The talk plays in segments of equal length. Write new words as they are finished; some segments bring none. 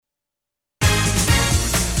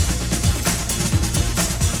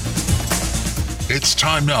It's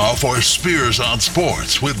time now for Spears on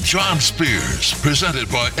Sports with John Spears,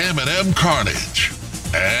 presented by M&M Carnage.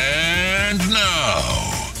 And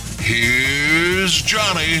now, here's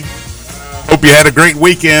Johnny. Hope you had a great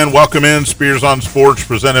weekend. Welcome in Spears on Sports,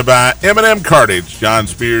 presented by M&M Carnage. John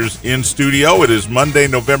Spears in studio. It is Monday,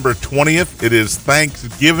 November 20th. It is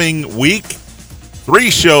Thanksgiving week.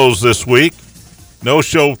 3 shows this week. No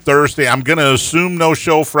show Thursday. I'm going to assume no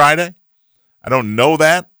show Friday. I don't know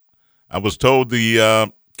that. I was told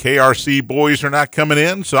the KRC boys are not coming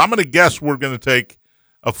in, so I'm going to guess we're going to take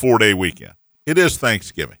a 4-day weekend. It is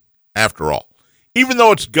Thanksgiving, after all. Even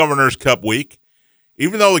though it's Governor's Cup week,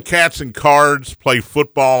 even though the Cats and Cards play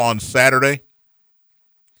football on Saturday,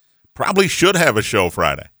 probably should have a show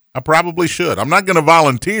Friday. I probably should. I'm not going to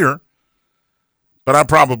volunteer, but I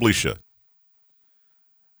probably should.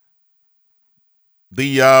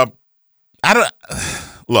 Look,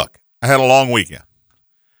 I had a long weekend.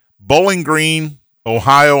 Bowling Green,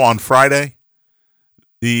 Ohio on Friday,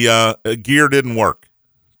 the gear didn't work.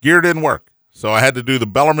 So I had to do the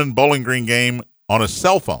Bellarmine Bowling Green game on a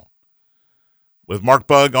cell phone with Mark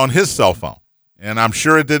Bugg on his cell phone. And I'm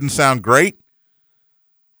sure it didn't sound great,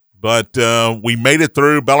 but we made it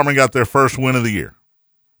through. Bellarmine got their first win of the year.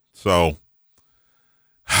 So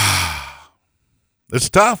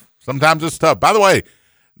it's tough. Sometimes it's tough. By the way,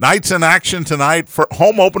 Knights in action tonight for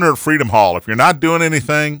home opener at Freedom Hall. If you're not doing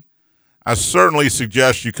anything, I certainly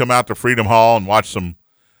suggest you come out to Freedom Hall and watch some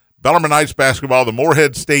Bellarmine Knights basketball. The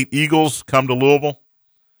Morehead State Eagles come to Louisville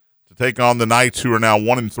to take on the Knights, who are now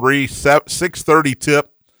 1-3. 6:30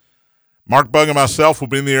 tip. Mark Bugg and myself will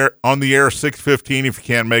be on the air 6:15 if you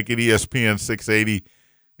can't make it. ESPN 680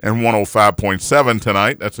 and 105.7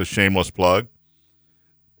 tonight. That's a shameless plug.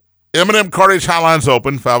 M&M Cartage Hotline's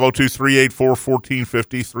open,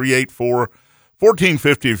 502-384-1450,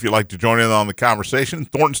 384-1450 if you'd like to join in on the conversation.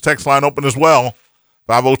 Thornton's text line open as well,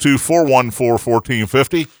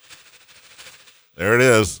 502-414-1450. There it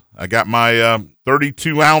is. I got my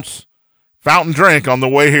 32-ounce fountain drink on the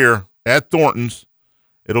way here at Thornton's.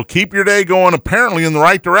 It'll keep your day going apparently in the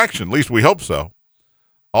right direction. At least we hope so.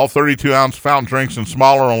 All 32-ounce fountain drinks and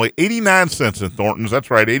smaller, only 89 cents in Thornton's. That's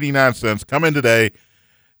right, 89 cents. Come in today.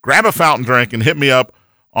 Grab a fountain drink and hit me up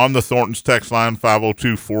on the Thornton's text line,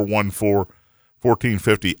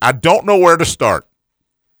 502-414-1450. I don't know where to start.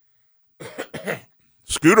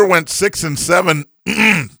 Scooter went 6-7,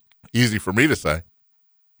 easy for me to say,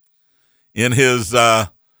 in his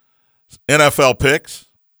NFL picks.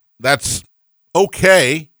 That's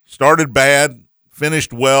okay. Started bad,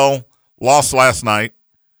 finished well, lost last night.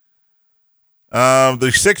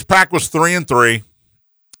 The six-pack was 3-3.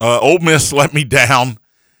 Ole Miss let me down.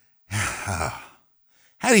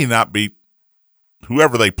 How do you not beat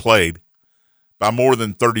whoever they played by more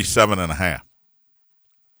than 37.5?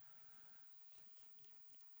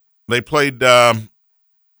 They played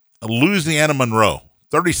Louisiana Monroe,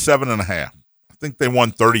 37.5. I think they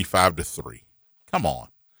won 35-3. Come on,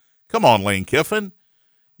 Lane Kiffin.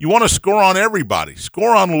 You want to score on everybody.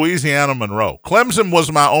 Score on Louisiana Monroe. Clemson was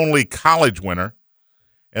my only college winner.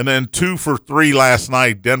 And then 2 for 3 last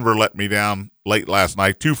night. Denver let me down late last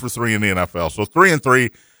night. 2 for 3 in the NFL. So 3-3.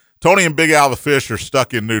 Tony and Big Al the Fish are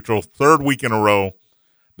stuck in neutral. 3rd week in a row.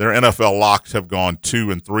 Their NFL locks have gone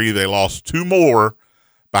 2-3. They lost 2 more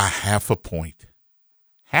by half a point.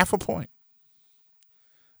 Half a point.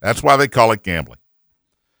 That's why they call it gambling.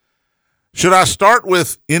 Should I start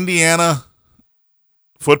with Indiana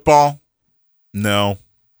football? No.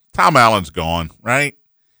 Tom Allen's gone, right?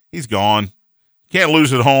 He's gone. Can't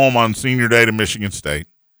lose at home on senior day to Michigan State.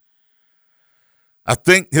 I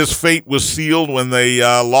think his fate was sealed when they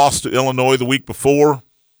lost to Illinois the week before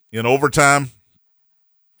in overtime.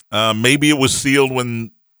 Maybe it was sealed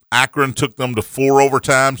when Akron took them to 4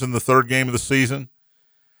 overtimes in the 3rd game of the season.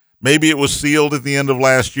 Maybe it was sealed at the end of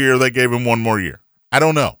last year. They gave him 1 more year. I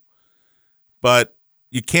don't know. But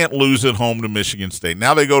you can't lose at home to Michigan State.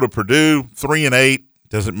 Now they go to Purdue, 3-8.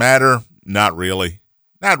 Does it matter? Not really.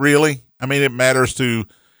 Not really. I mean, it matters to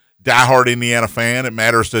diehard Indiana fan. It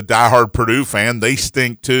matters to diehard Purdue fan. They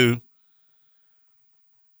stink too.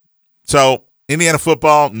 So, Indiana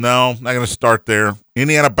football, no, not going to start there.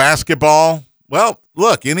 Indiana basketball, well,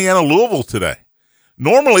 look, Indiana-Louisville today.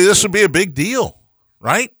 Normally, this would be a big deal,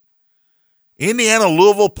 right?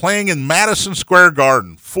 Indiana-Louisville playing in Madison Square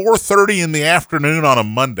Garden, 4:30 in the afternoon on a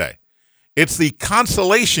Monday. It's the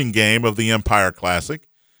consolation game of the Empire Classic.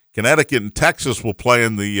 Connecticut and Texas will play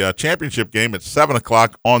in the championship game at 7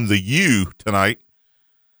 o'clock on the U tonight.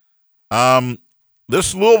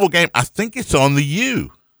 This Louisville game, I think it's on the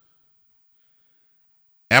U.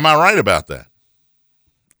 Am I right about that?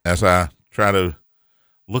 As I try to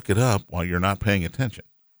look it up while you're not paying attention.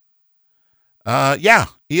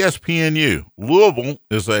 ESPNU. Louisville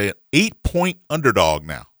is a 8-point underdog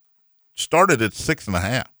now. Started at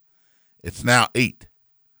 6.5. It's now 8.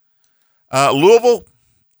 Louisville,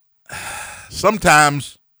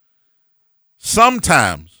 sometimes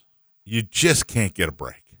you just can't get a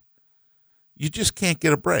break. You just can't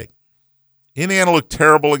get a break. Indiana looked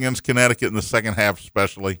terrible against Connecticut in the second half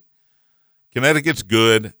especially. Connecticut's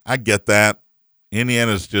good. I get that.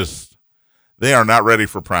 Indiana's just, they are not ready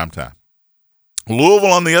for prime time.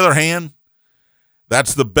 Louisville, on the other hand,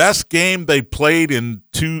 that's the best game they played in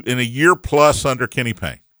a year plus under Kenny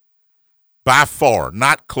Payne. By far,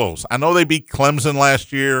 not close. I know they beat Clemson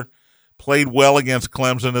last year, played well against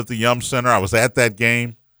Clemson at the Yum Center. I was at that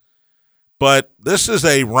game. But this is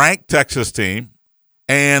a ranked Texas team.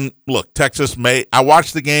 And look, I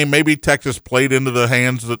watched the game. Maybe Texas played into the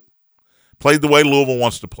hands that played the way Louisville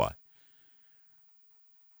wants to play.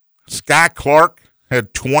 Sky Clark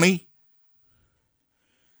had 20.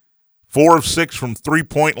 4 of 6 from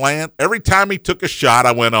three-point land. Every time he took a shot,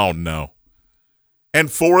 I went, oh, no.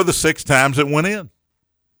 And 4 of the 6 times it went in.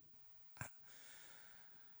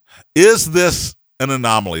 Is this an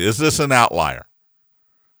anomaly? Is this an outlier?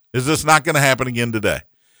 Is this not going to happen again today?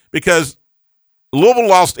 Because Louisville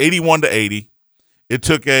lost 81-80. It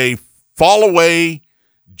took a fall-away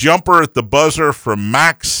jumper at the buzzer from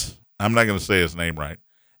Max. I'm not going to say his name right.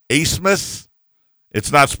 Asmus.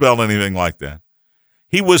 It's not spelled anything like that.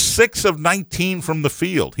 He was 6 of 19 from the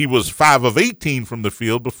field. He was 5 of 18 from the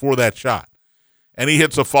field before that shot. And he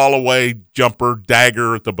hits a fall-away jumper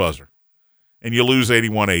dagger at the buzzer. And you lose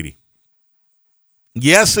 81-80.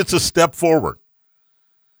 Yes, it's a step forward.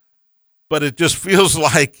 But it just feels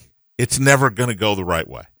like it's never going to go the right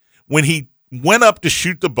way. When he went up to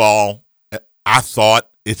shoot the ball, I thought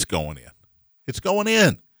it's going in. It's going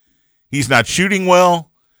in. He's not shooting well.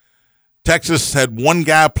 Texas had one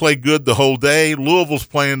guy play good the whole day. Louisville's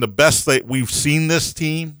playing the best that we've seen this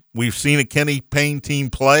team. We've seen a Kenny Payne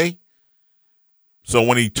team play. So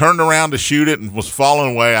when he turned around to shoot it and was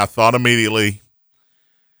falling away, I thought immediately,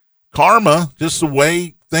 karma, just the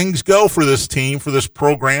way things go for this team, for this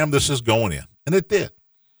program, this is going in. And it did.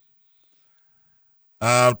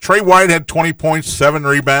 Trey White had 20 points, 7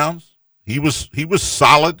 rebounds. He was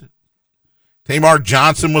solid. Tamar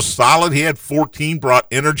Johnson was solid. He had 14, brought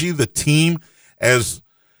energy. The team, as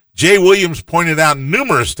Jay Williams pointed out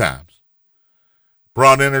numerous times,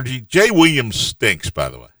 brought energy. Jay Williams stinks, by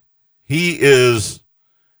the way. He is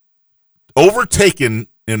overtaken,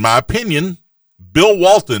 in my opinion, Bill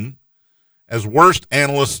Walton as worst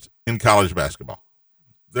analyst in college basketball.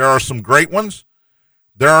 There are some great ones.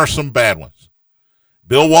 There are some bad ones.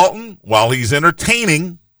 Bill Walton, while he's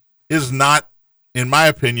entertaining, is not, in my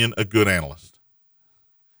opinion, a good analyst.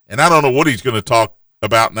 And I don't know what he's going to talk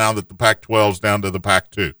about now that the Pac-12 is down to the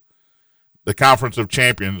Pac-2. The Conference of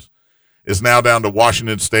Champions is now down to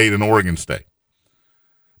Washington State and Oregon State.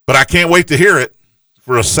 But I can't wait to hear it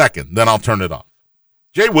for a second. Then I'll turn it off.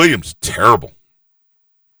 Jay Williams, terrible.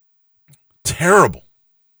 Terrible.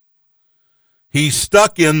 He's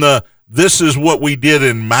stuck in the this is what we did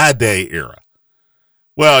in my day era.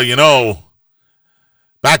 Well, you know,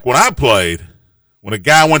 back when I played, when a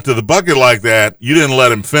guy went to the bucket like that, you didn't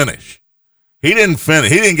let him finish. He didn't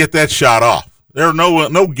finish. He didn't get that shot off. There are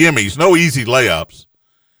no gimmies, no easy layups.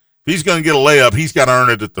 If he's going to get a layup, he's got to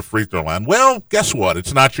earn it at the free throw line. Well, guess what?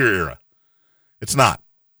 It's not your era. It's not.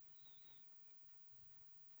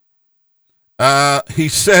 He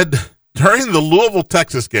said during the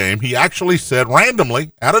Louisville-Texas game, he actually said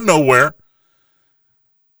randomly, out of nowhere,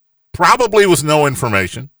 probably with no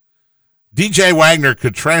information, DJ Wagner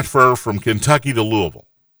could transfer from Kentucky to Louisville.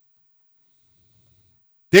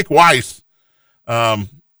 Dick Weiss, the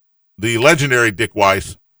legendary Dick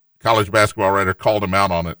Weiss, college basketball writer, called him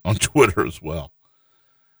out on it on Twitter as well.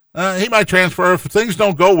 He might transfer. If things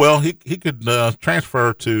don't go well, he could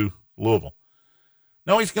transfer to Louisville.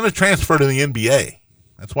 No, he's going to transfer to the NBA.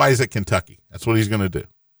 That's why he's at Kentucky. That's what he's going to do.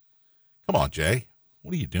 Come on, Jay.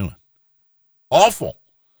 What are you doing? Awful.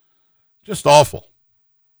 Just awful.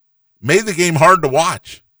 Made the game hard to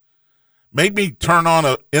watch. Made me turn on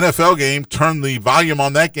an NFL game, turn the volume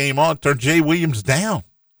on that game on, turn Jay Williams down.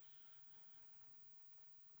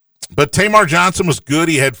 But Tamar Johnson was good.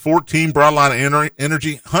 He had 14, brought a lot of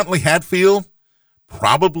energy. Huntley Hatfield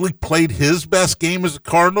probably played his best game as a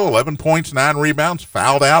Cardinal, 11 points, 9 rebounds,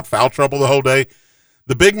 fouled out, foul trouble the whole day.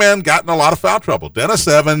 The big man got in a lot of foul trouble. Dennis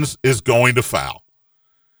Evans is going to foul.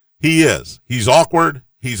 He is. He's awkward.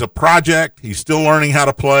 He's a project. He's still learning how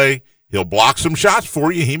to play. He'll block some shots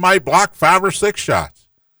for you. He might block 5 or 6 shots.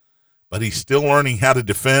 But he's still learning how to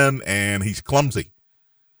defend, and he's clumsy.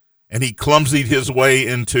 and he clumsied his way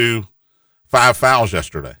into 5 fouls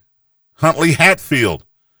yesterday. Huntley Hatfield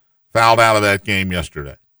fouled out of that game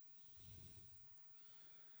yesterday.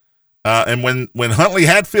 And when Huntley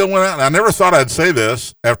Hatfield went out, and I never thought I'd say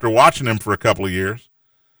this after watching him for a couple of years,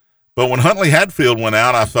 but when Huntley Hatfield went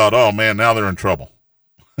out, I thought, oh, man, now they're in trouble.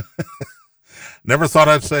 Never thought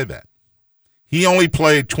I'd say that. He only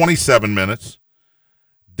played 27 minutes.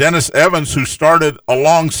 Dennis Evans, who started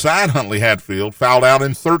alongside Huntley Hatfield, fouled out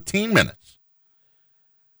in 13 minutes.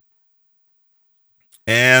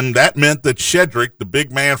 And that meant that Shedrick, the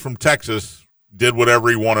big man from Texas, did whatever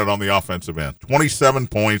he wanted on the offensive end. 27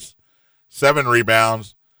 points, 7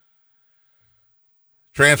 rebounds.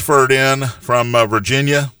 Transferred in from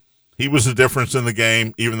Virginia. He was the difference in the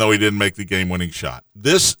game, even though he didn't make the game-winning shot.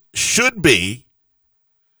 This should be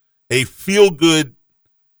a feel-good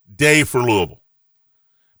day for Louisville.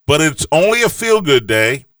 But it's only a feel-good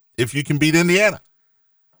day if you can beat Indiana.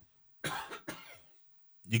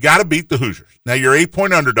 You got to beat the Hoosiers. Now, you're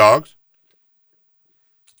 8-point underdogs.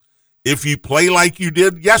 If you play like you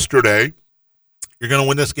did yesterday, you're going to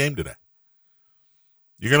win this game today.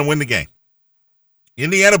 You're going to win the game.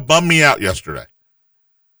 Indiana bummed me out yesterday.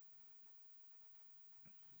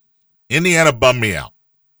 Indiana bummed me out.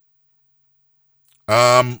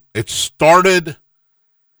 It started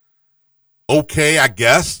okay, I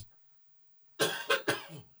guess.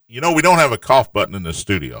 You know, we don't have a cough button in the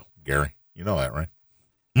studio, Gary. You know that, right?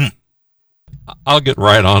 I'll get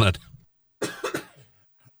right on it.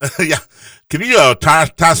 Yeah. Can you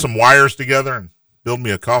tie some wires together and build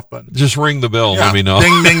me a cough button? Just ring the bell. Yeah. Let me know.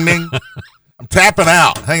 Ding, ding, ding. I'm tapping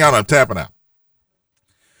out. Hang on, I'm tapping out.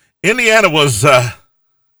 Indiana was,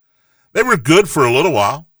 they were good for a little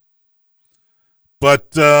while,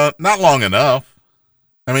 but not long enough.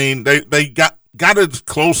 I mean, they got as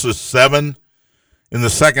close as 7 in the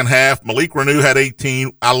second half. Malik Renew had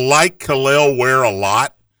 18. I like Kalel Ware a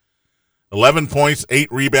lot. 11 points, 8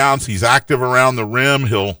 rebounds. He's active around the rim.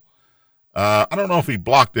 He'll, I don't know if he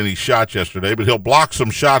blocked any shots yesterday, but he'll block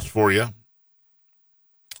some shots for you.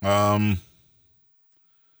 Nope,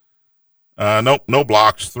 no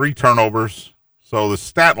blocks, 3 turnovers. So the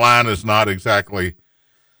stat line is not exactly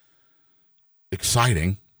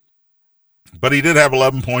exciting. But he did have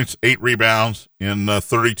 11 points, 8 rebounds in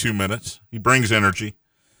 32 minutes. He brings energy.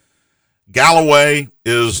 Galloway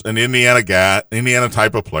is an Indiana guy, Indiana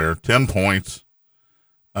type of player, 10 points.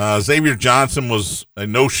 Xavier Johnson was a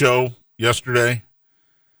no-show yesterday.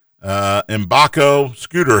 Mbako,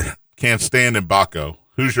 Scooter can't stand Mbako.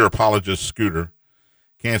 Who's your apologist, Scooter?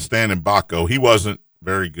 Can't stand Mbako. He wasn't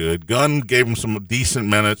very good. Gunn gave him some decent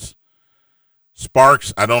minutes.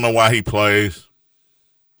 Sparks, I don't know why he plays.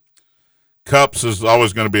 Cups is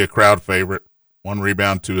always going to be a crowd favorite. 1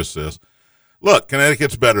 rebound, 2 assists. Look,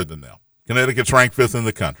 Connecticut's better than them. Connecticut's ranked 5th in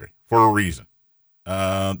the country for a reason.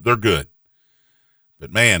 They're good.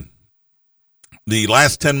 But, man, the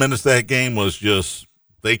last 10 minutes of that game was just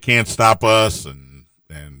they can't stop us, and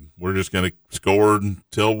we're just going to score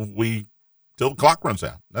until the clock runs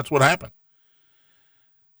out. That's what happened.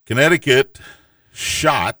 Connecticut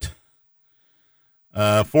shot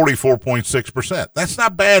 44.6%. That's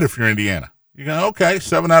not bad if you're Indiana. You go, okay,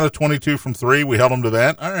 7 out of 22 from 3. We held them to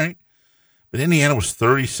that. All right. But Indiana was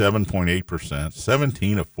 37.8%,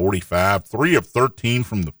 17 of 45, 3 of 13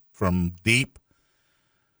 from deep.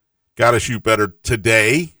 Got to shoot better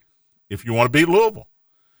today if you want to beat Louisville.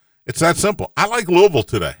 It's that simple. I like Louisville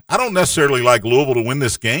today. I don't necessarily like Louisville to win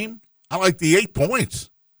this game. I like the 8 points.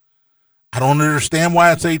 I don't understand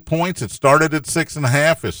why it's 8 points. It started at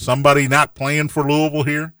 6.5. Is somebody not playing for Louisville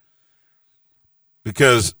here?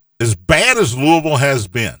 Because as bad as Louisville has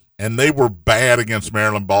been, and they were bad against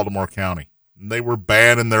Maryland, Baltimore County. They were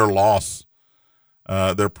bad in their loss,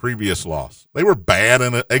 their previous loss. They were bad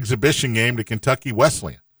in an exhibition game to Kentucky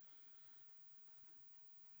Wesleyan.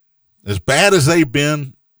 As bad as they've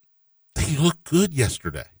been, they looked good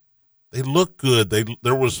yesterday. They looked good.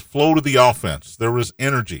 There was flow to the offense. There was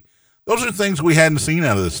energy. Those are things we hadn't seen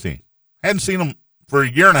out of this team. Hadn't seen them for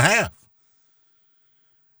a year and a half.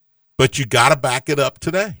 But you got to back it up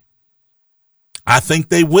today. I think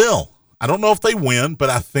they will. I don't know if they win,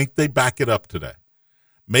 but I think they back it up today.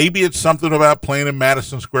 Maybe it's something about playing in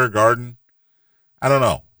Madison Square Garden. I don't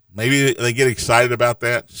know. Maybe they get excited about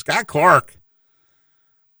that. Scott Clark,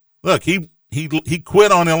 look, he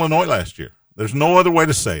quit on Illinois last year. There's no other way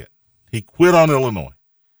to say it. He quit on Illinois.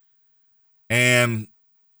 And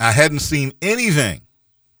I hadn't seen anything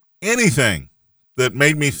that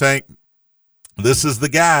made me think this is the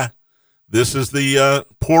guy. This is the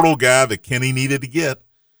portal guy that Kenny needed to get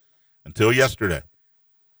until yesterday.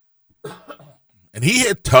 And he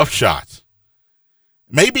hit tough shots.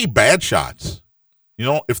 Maybe bad shots. You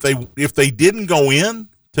know, if they didn't go in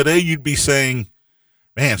today, you'd be saying,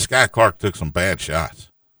 man, Sky Clark took some bad shots.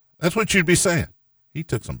 That's what you'd be saying. He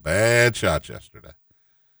took some bad shots yesterday.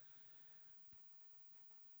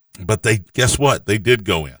 But guess what? They did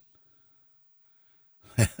go in.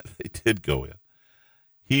 They did go in.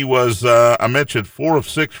 He was, I mentioned, 4 of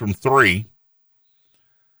 6 from 3.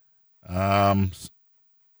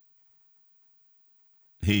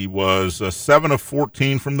 He was 7 of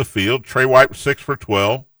 14 from the field. Trey White was 6 for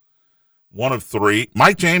 12, 1 of 3.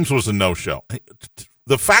 Mike James was a no-show.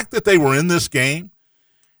 The fact that they were in this game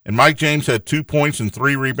and Mike James had 2 points and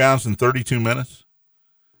 3 rebounds in 32 minutes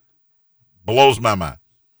blows my mind.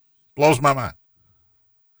 Blows my mind.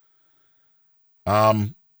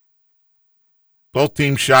 Both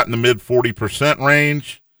teams shot in the mid 40%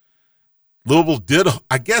 range. Louisville did,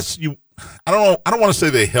 I guess I don't want to say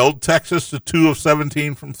they held Texas to 2 of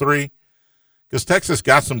 17 from 3 because Texas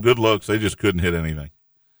got some good looks. They just couldn't hit anything.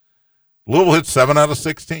 Louisville hit 7 out of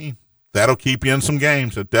 16. That'll keep you in some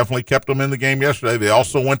games. It definitely kept them in the game yesterday. They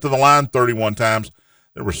also went to the line 31 times.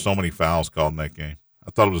 There were so many fouls called in that game.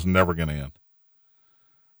 I thought it was never going to end.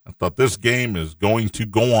 I thought this game is going to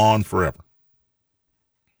go on forever.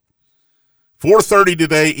 4:30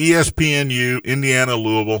 today, ESPNU, Indiana,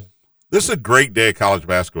 Louisville. This is a great day of college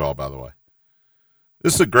basketball, by the way.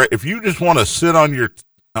 This is a great. If you just want to sit on your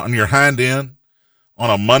hind end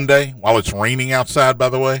on a Monday while it's raining outside, by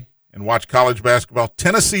the way, and watch college basketball,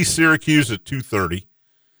 Tennessee, Syracuse at 2:30.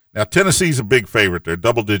 Now Tennessee's a big favorite; they're a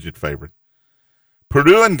double-digit favorite.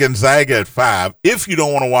 Purdue and Gonzaga at 5. If you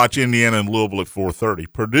don't want to watch Indiana and Louisville at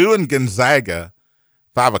 4:30, Purdue and Gonzaga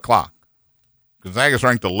 5 o'clock. Gonzaga's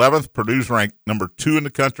ranked 11th. Purdue's ranked number 2 in the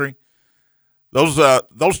country. Those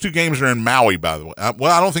 2 games are in Maui, by the way.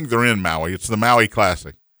 Well, I don't think they're in Maui. It's the Maui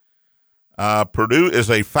Classic. Purdue is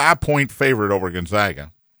a 5-point favorite over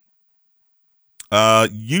Gonzaga.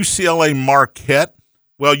 UCLA Marquette.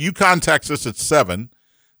 Well, UConn, Texas at 7.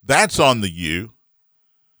 That's on the U.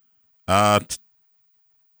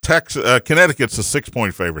 Connecticut's a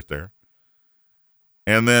 6-point favorite there.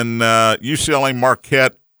 And then UCLA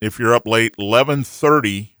Marquette, if you're up late,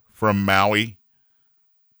 11:30 from Maui.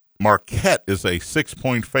 Marquette is a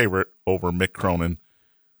 6-point favorite over Mick Cronin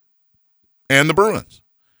and the Bruins.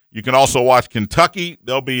 You can also watch Kentucky.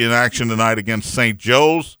 They'll be in action tonight against St.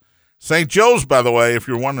 Joe's. St. Joe's, by the way, if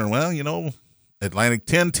you're wondering, well, you know, Atlantic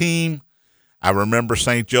 10 team. I remember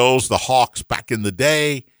St. Joe's, the Hawks back in the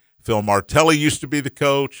day. Phil Martelli used to be the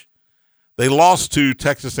coach. They lost to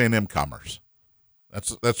Texas A&M Commerce.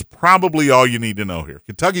 That's probably all you need to know here.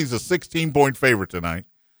 Kentucky's a 16-point favorite tonight.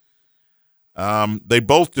 They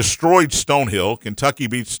both destroyed Stonehill. Kentucky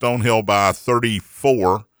beat Stonehill by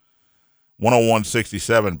 34,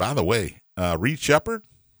 101-67. By the way, Reed Shepherd,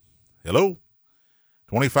 hello,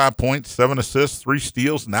 25 points, 7 assists, 3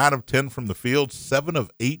 steals, 9 of 10 from the field, 7 of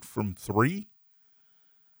 8 from 3.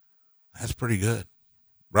 That's pretty good.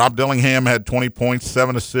 Rob Dillingham had 20 points,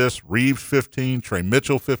 7 assists, Reeves 15, Trey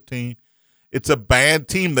Mitchell 15. It's a bad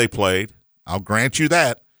team they played. I'll grant you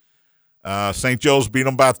that. St. Joe's beat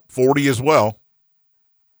them by 40 as well.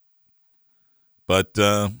 But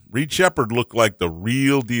Reed Shepherd looked like the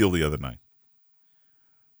real deal the other night.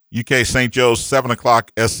 UK St. Joe's, 7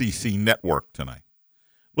 o'clock SEC Network tonight.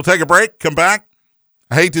 We'll take a break, come back.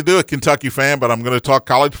 I hate to do it, Kentucky fan, but I'm going to talk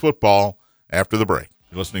college football after the break.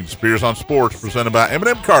 You're listening to Spears on Sports, presented by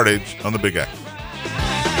M&M Cartage on the Big X.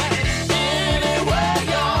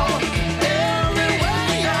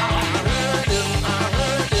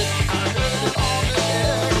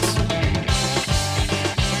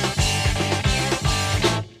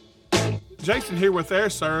 Jason here with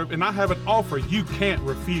AirServe, and I have an offer you can't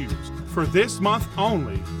refuse. For this month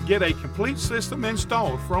only, get a complete system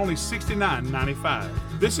installed for only $69.95.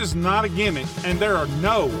 This is not a gimmick, and there are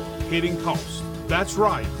no hidden costs. That's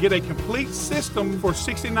right, get a complete system for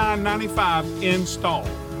 $69.95 installed.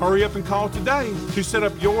 Hurry up and call today to set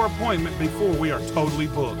up your appointment before we are totally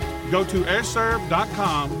booked. Go to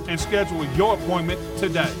airserve.com and schedule your appointment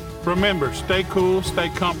today. Remember, stay cool, stay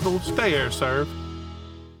comfortable, stay AirServe.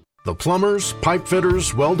 The plumbers, pipe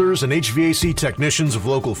fitters, welders, and HVAC technicians of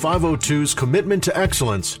Local 502's commitment to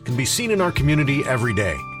excellence can be seen in our community every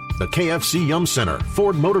day. The KFC Yum Center,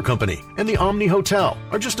 Ford Motor Company, and the Omni Hotel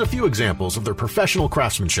are just a few examples of their professional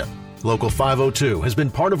craftsmanship. Local 502 has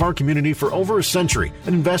been part of our community for over a century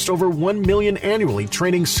and invests over $1 million annually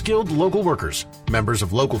training skilled local workers. Members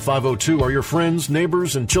of Local 502 are your friends,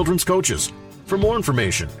 neighbors, and children's coaches. For more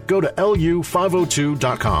information, go to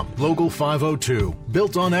lu502.com. Local 502,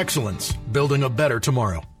 built on excellence, building a better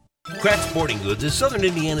tomorrow. Kratz Sporting Goods is Southern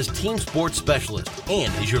Indiana's team sports specialist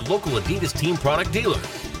and is your local Adidas team product dealer.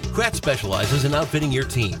 Kratz specializes in outfitting your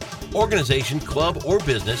team, organization, club, or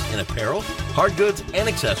business in apparel, hard goods, and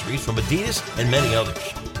accessories from Adidas and many others.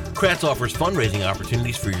 Kratz offers fundraising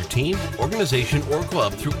opportunities for your team, organization, or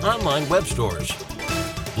club through online web stores.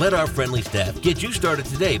 Let our friendly staff get you started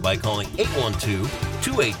today by calling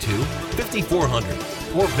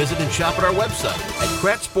 812-282-5400 or visit and shop at our website at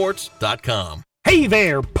kratzsports.com. Hey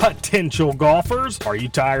there, potential golfers. Are you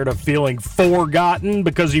tired of feeling forgotten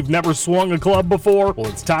because you've never swung a club before? Well,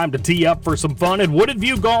 it's time to tee up for some fun at Wooded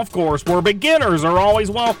View Golf Course, where beginners are always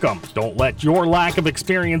welcome. Don't let your lack of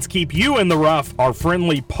experience keep you in the rough. Our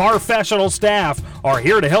friendly, professional staff are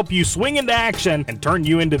here to help you swing into action and turn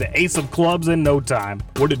you into the ace of clubs in no time.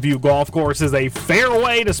 Wooded View Golf Course is a fair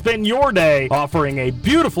way to spend your day, offering a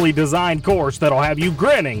beautifully designed course that'll have you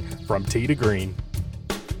grinning from tee to green.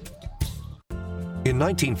 In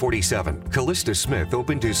 1947, Callista Smith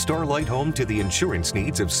opened his Starlight home to the insurance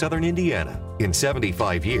needs of Southern Indiana. In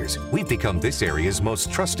 75 years, we've become this area's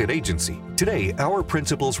most trusted agency. Today, our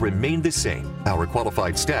principles remain the same. Our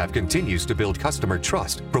qualified staff continues to build customer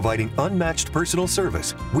trust, providing unmatched personal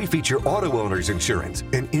service. We feature Auto Owners Insurance,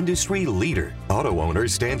 an industry leader. Auto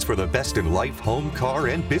Owners stands for the best in life, home, car,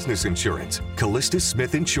 and business insurance. Callista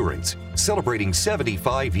Smith Insurance, celebrating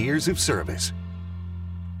 75 years of service.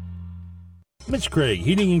 Mitch Craig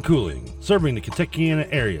Heating and Cooling, serving the Kentuckiana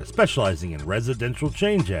area, specializing in residential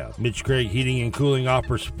changeout. Mitch Craig Heating and Cooling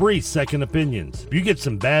offers free second opinions. If you get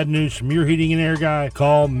some bad news from your heating and air guy,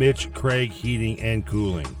 call Mitch Craig Heating and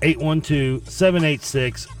Cooling,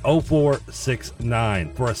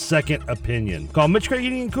 812-786-0469 for a second opinion. Call Mitch Craig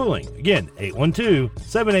Heating and Cooling. Again,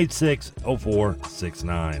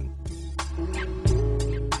 812-786-0469.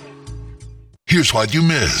 Here's what you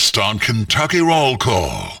missed on Kentucky Roll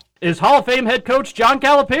Call. Is Hall of Fame head coach John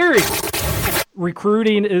Calipari.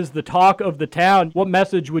 Recruiting is the talk of the town. What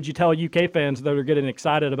message would you tell UK fans that are getting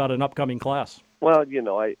excited about an upcoming class? Well,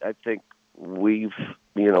 I think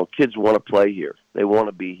kids want to play here. They want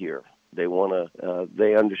to be here. They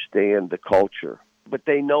they understand the culture. But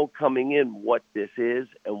they know coming in what this is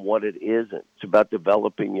and what it isn't. It's about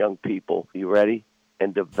developing young people. You ready?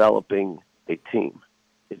 And developing a team.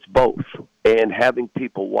 It's both. And having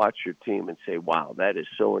people watch your team and say, wow, that is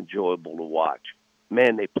so enjoyable to watch.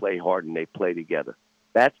 Man, they play hard and they play together.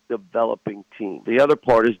 That's developing team. The other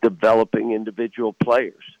part is developing individual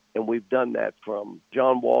players. And we've done that from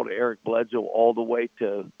John Wall to Eric Bledsoe all the way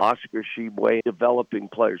to Oscar Tshiebwe, developing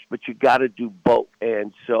players. But you got to do both.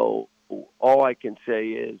 And so all I can say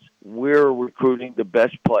is we're recruiting the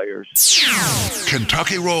best players.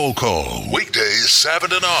 Kentucky Roll Call, weekdays 7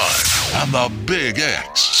 to 9 on the Big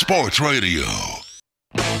X Sports Radio.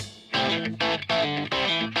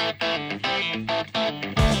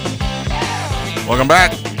 Welcome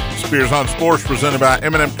back. Spears on Sports, presented by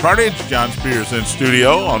M&M Cartage. John Spears in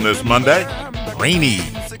studio on this Monday. Rainy,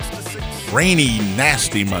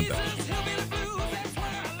 nasty Monday.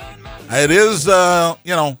 It is,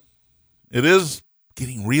 it is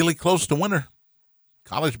getting really close to winter.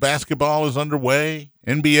 College basketball is underway.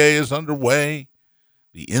 NBA is underway.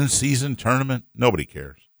 The in-season tournament, nobody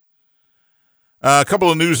cares. A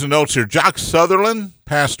couple of news and notes here. Jock Sutherland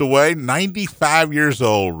passed away, 95 years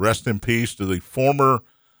old. Rest in peace to the former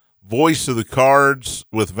voice of the Cards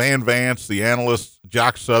with Van Vance, the analyst,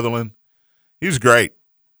 Jock Sutherland. He was great.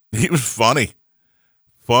 He was funny.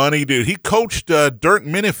 Funny dude. He coached Dirk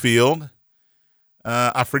Minifield.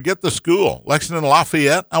 I forget the school. Lexington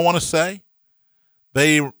Lafayette, I want to say.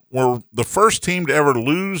 They were the first team to ever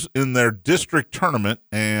lose in their district tournament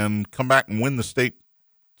and come back and win the state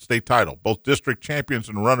title. Both district champions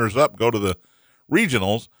and runners-up go to the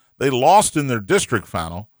regionals. They lost in their district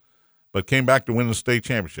final, but came back to win the state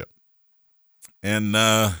championship. And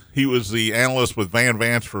he was the analyst with Van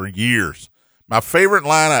Vance for years. My favorite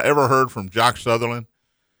line I ever heard from Jock Sutherland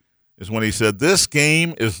is when he said, "This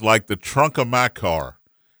game is like the trunk of my car.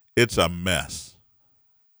 It's a mess."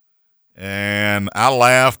 And I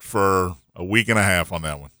laughed for a week and a half on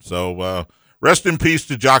that one. So rest in peace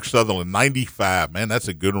to Jock Sutherland, 95. Man, that's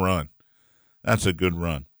a good run. That's a good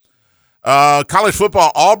run. College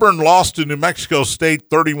football, Auburn lost to New Mexico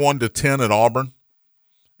State 31-10 at Auburn.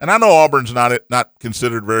 And I know Auburn's not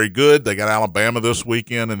considered very good. They got Alabama this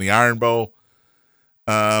weekend in the Iron Bowl.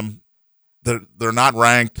 They're not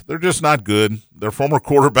ranked. They're just not good. Their former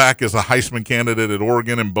quarterback is a Heisman candidate at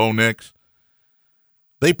Oregon, and Bo Nix.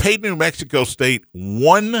 They paid New Mexico State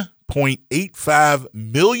 $1.85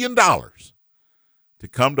 million to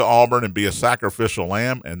come to Auburn and be a sacrificial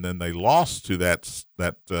lamb, and then they lost to that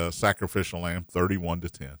sacrificial lamb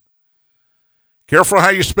 31-10. Careful how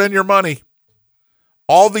you spend your money.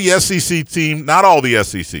 All the SEC teams, not all the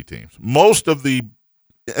SEC teams, most of the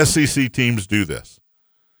SEC teams do this.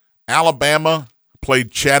 Alabama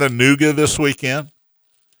played Chattanooga this weekend,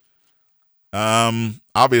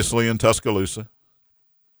 obviously in Tuscaloosa.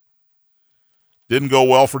 Didn't go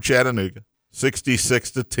well for Chattanooga,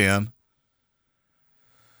 66-10.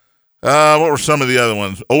 What were some of the other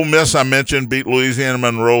ones? Ole Miss, I mentioned, beat Louisiana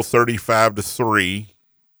Monroe 35-3.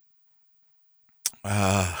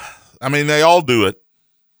 I mean, they all do it.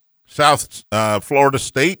 South Florida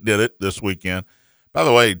State did it this weekend. By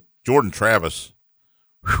the way, Jordan Travis,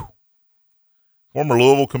 former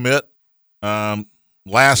Louisville commit,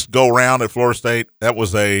 last go-round at Florida State, that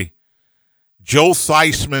was a Joe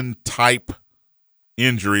Theismann-type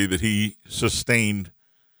injury that he sustained,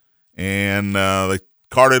 and they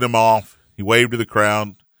carted him off. He waved to the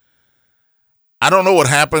crowd. I don't know what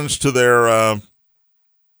happens to their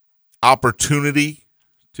opportunity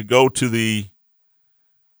to go to the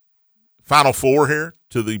Final Four here,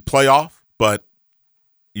 to the playoff, but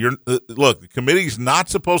look, the committee's not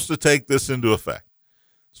supposed to take this into effect.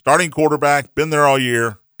 Starting quarterback, been there all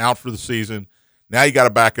year, out for the season. Now you got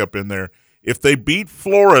a backup in there. If they beat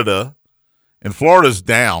Florida, and Florida's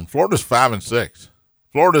down, Florida's 5-6.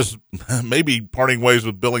 Florida's maybe parting ways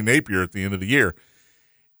with Billy Napier at the end of the year.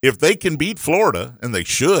 If they can beat Florida, and they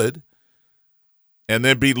should, and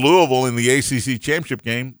then beat Louisville in the ACC championship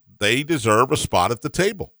game, they deserve a spot at the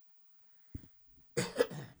table.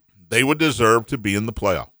 They would deserve to be in the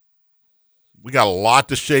playoff. We got a lot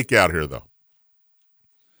to shake out here, though.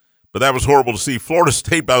 But that was horrible to see. Florida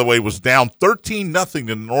State, by the way, was down 13-0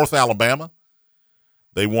 to North Alabama.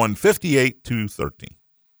 They won 58-13.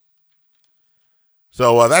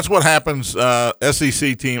 So that's what happens.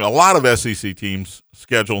 SEC team, a lot of SEC teams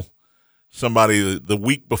schedule somebody the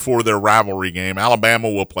week before their rivalry game. Alabama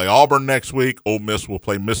will play Auburn next week. Ole Miss will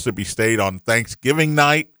play Mississippi State on Thanksgiving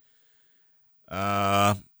night.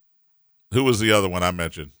 Who was the other one I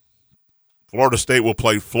mentioned? Florida State will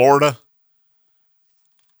play Florida.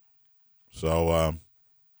 So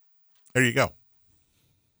there you go.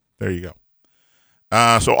 There you go.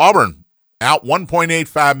 So Auburn out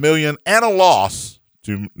 $1.85 million and a loss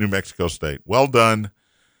to New Mexico State. Well done,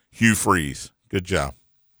 Hugh Freeze. Good job.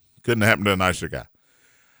 Couldn't happen to a nicer guy.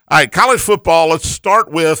 All right, college football. Let's start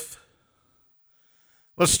with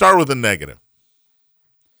the negative.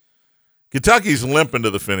 Kentucky's limping to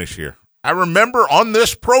the finish here. I remember on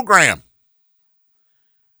this program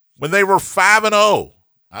when they were 5-0,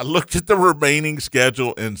 I looked at the remaining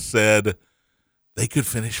schedule and said they could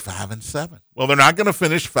finish 5-7. Well, they're not going to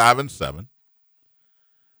finish 5-7,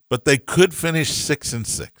 but they could finish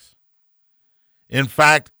 6-6. In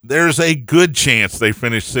fact, there's a good chance they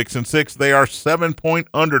finish 6-6. They are 7-point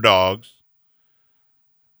underdogs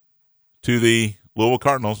to the Louisville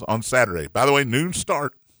Cardinals on Saturday. By the way, noon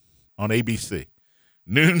start on ABC.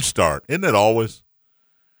 Noon start. Isn't it always?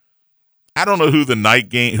 I don't know who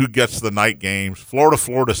gets the night games.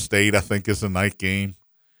 Florida State, I think, is the night game.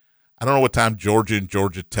 I don't know what time Georgia and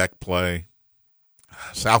Georgia Tech play.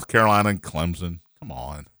 South Carolina and Clemson. Come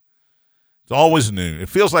on. It's always noon. It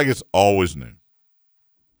feels like it's always noon.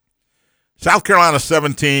 South Carolina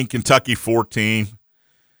 17, Kentucky 14.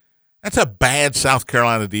 That's a bad South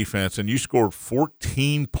Carolina defense, and you scored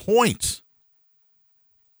 14 points.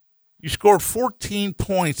 You scored 14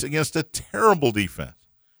 points against a terrible defense.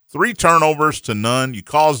 3 turnovers to none. You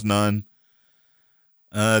caused none.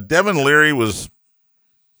 Devin Leary was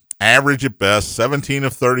average at best, 17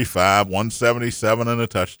 of 35, 177 and a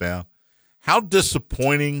touchdown. How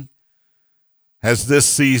disappointing has this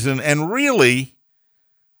season and really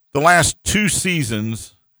the last 2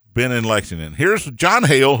 seasons been in Lexington? Here's John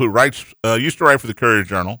Hale, who used to write for the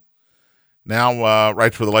Courier-Journal, now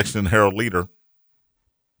writes for the Lexington Herald-Leader,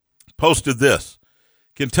 posted this.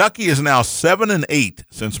 Kentucky is now 7-8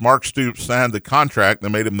 since Mark Stoops signed the contract that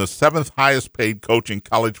made him the 7th highest paid coach in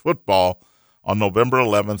college football on November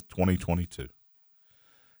 11th, 2022.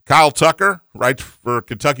 Kyle Tucker, writes for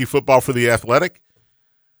Kentucky Football for The Athletic,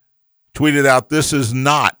 tweeted out, this is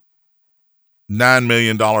not $9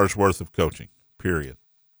 million worth of coaching, period.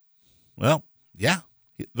 Well, yeah,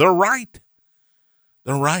 they're right.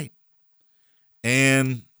 They're right.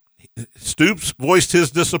 And Stoops voiced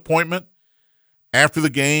his disappointment after the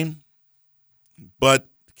game, but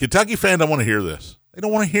Kentucky fans don't want to hear this. They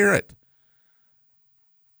don't want to hear it.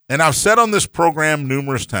 And I've said on this program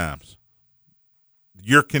numerous times,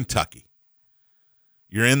 you're Kentucky.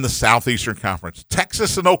 You're in the Southeastern Conference.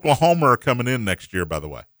 Texas and Oklahoma are coming in next year, by the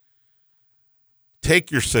way.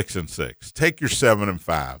 Take your 6-6. Take your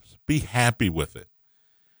 7-5s. Be happy with it.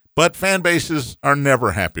 But fan bases are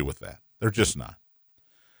never happy with that. They're just not.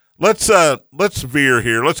 Let's veer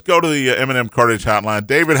here. Let's go to the M&M Cartage Hotline.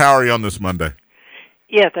 David, how are you on this Monday?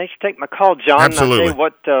 Yeah, thanks for taking my call, John. Absolutely. I'll tell you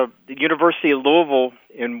what, the University of Louisville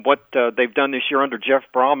and what they've done this year under Jeff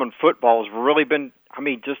Brom in football has really been,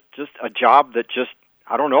 just a job that just,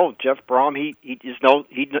 I don't know, Jeff Brom, he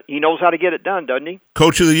knows how to get it done, doesn't he?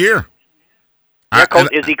 Coach of the year. Yeah,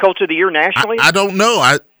 is he Coach of the Year nationally? I don't know.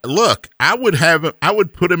 I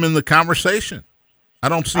would put him in the conversation. I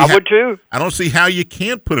would too. I don't see how you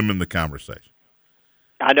can't put him in the conversation.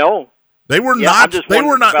 I know. They were not.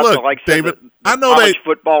 Look, David. I know college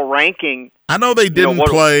football ranking. I know they didn't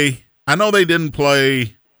play. I know they didn't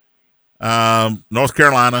play North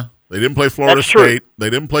Carolina. They didn't play Florida State. They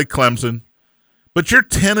didn't play Clemson. But you're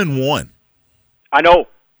 10-1. I know.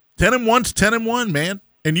 10-1's 10-1, man.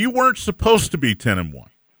 And you weren't supposed to be 10-1.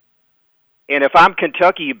 And if I'm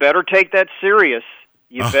Kentucky, you better take that serious.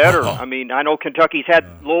 You better. I know Kentucky's had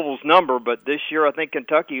Louisville's number, but this year I think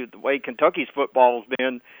Kentucky, the way Kentucky's football has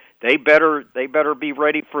been, they better be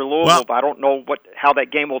ready for Louisville. Well, I don't know how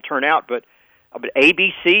that game will turn out, but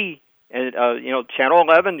ABC and Channel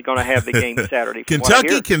 11 is going to have the game Saturday.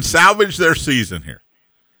 Kentucky can salvage their season here.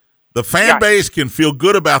 The fan base can feel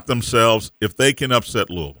good about themselves if they can upset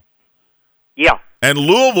Louisville. Yeah. And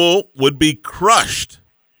Louisville would be crushed.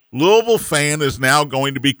 Louisville fan is now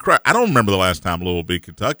going to be crushed. I don't remember the last time Louisville beat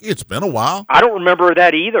Kentucky. It's been a while. I don't remember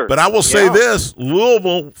that either. But I will say this,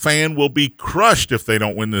 Louisville fan will be crushed if they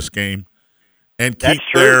don't win this game and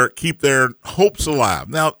keep their hopes alive.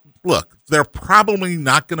 Now, look, they're probably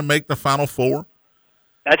not going to make the Final Four.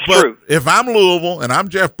 That's true. If I'm Louisville and I'm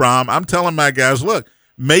Jeff Brom, I'm telling my guys, look,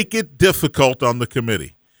 make it difficult on the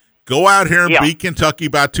committee. Go out here and beat Kentucky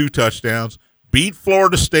by 2 touchdowns. Beat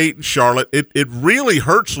Florida State and Charlotte. It really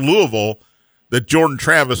hurts Louisville that Jordan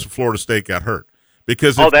Travis of Florida State got hurt.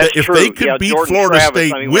 Because if they could beat Jordan Florida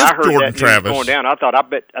Travis, State with Jordan Travis going down, I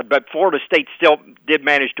bet Florida State still did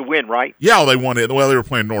manage to win, right? Yeah, they won it. Well, they were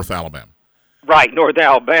playing North Alabama. Right, North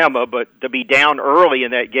Alabama, but to be down early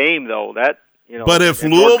in that game, though, But if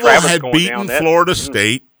Louisville had beaten Florida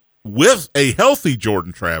State with a healthy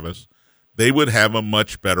Jordan Travis, they would have a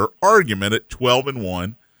much better argument at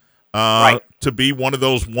 12-1. To be one of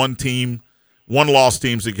those one-loss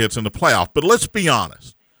teams that gets in the playoff. But let's be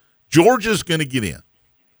honest. Georgia's going to get in.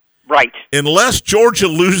 Right. Unless Georgia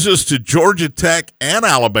loses to Georgia Tech and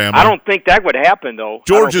Alabama. I don't think that would happen, though.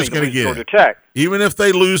 Georgia's going to get Georgia Tech. Even if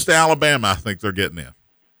they lose to Alabama, I think they're getting in.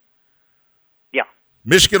 Yeah.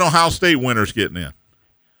 Michigan, Ohio State winner's getting in.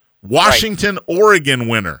 Washington, Oregon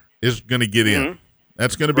winner is going to get in. Mm-hmm.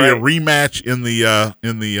 That's going to be a rematch in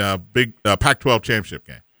the big Pac-12 championship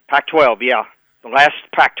game. Pac-12, yeah. The last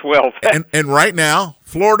Pac-12. and right now,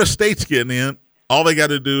 Florida State's getting in. All they got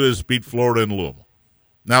to do is beat Florida and Louisville.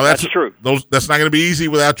 Now that's true. That's not going to be easy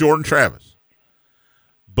without Jordan Travis.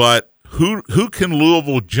 But who can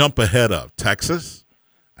Louisville jump ahead of? Texas?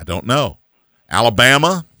 I don't know.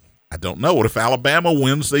 Alabama? I don't know. What if Alabama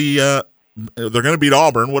wins they're going to beat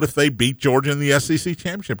Auburn. What if they beat Georgia in the SEC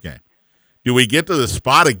championship game? Do we get to the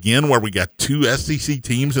spot again where we got 2 SEC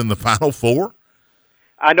teams in the Final Four?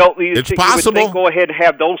 I know it's possible. You would think go ahead and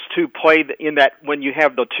have those 2 play in that when you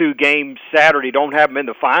have the 2 games Saturday. Don't have them in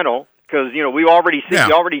the final because we already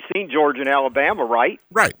seen Georgia and Alabama, right?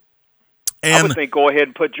 Right. And I would think go ahead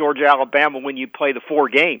and put Georgia, Alabama when you play the 4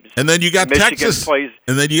 games. And then you got Texas.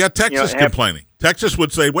 Complaining. Texas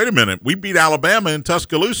would say, "Wait a minute, we beat Alabama in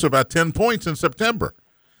Tuscaloosa by 10 points in September."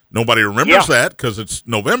 Nobody remembers that because it's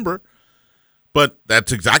November. But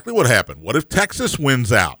that's exactly what happened. What if Texas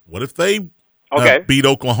wins out? What if they beat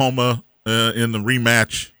Oklahoma in the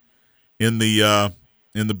rematch in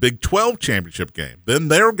the Big 12 championship game? Then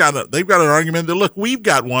they've got an argument that, look, we've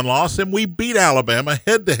got 1 loss and we beat Alabama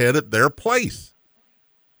head-to-head at their place.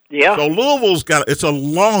 Yeah. So Louisville's it's a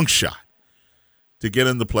long shot to get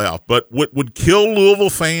in the playoff. But what would kill Louisville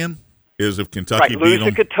fan is if Kentucky beat them lose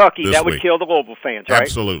to Kentucky, this that would week. kill the Louisville fans, right?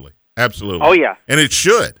 Absolutely. Oh, yeah. And it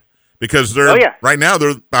should because right now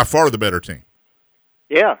they're by far the better team.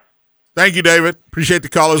 Yeah. Thank you, David. Appreciate the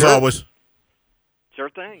call as always. Sure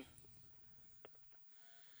thing.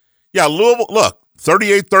 Yeah, Louisville, look,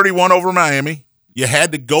 38-31 over Miami. You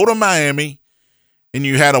had to go to Miami, and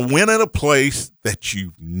you had a win in a place that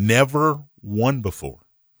you've never won before.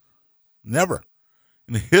 Never.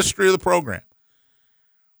 In the history of the program.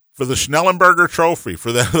 For the Schnellenberger Trophy,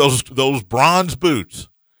 for those bronze boots,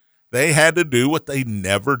 they had to do what they'd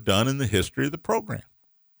never done in the history of the program.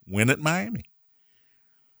 Win at Miami.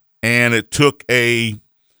 And it took a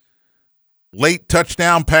late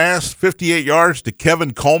touchdown pass, 58 yards to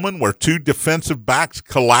Kevin Coleman, where 2 defensive backs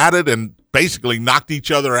collided and basically knocked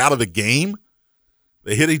each other out of the game.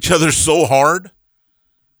 They hit each other so hard.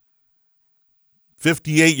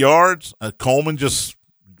 58 yards. Coleman just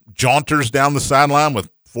jaunters down the sideline with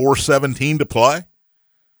 4:17 to play.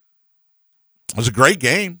 It was a great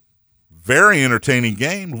game. Very entertaining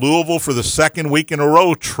game. Louisville, for the second week in a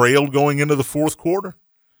row, trailed going into the fourth quarter.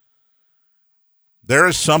 There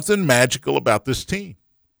is something magical about this team.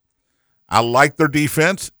 I like their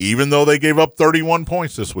defense, even though they gave up 31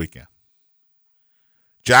 points this weekend.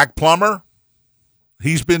 Jack Plummer,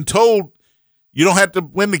 he's been told, you don't have to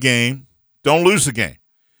win the game. Don't lose the game.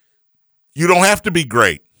 You don't have to be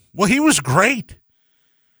great. Well, he was great.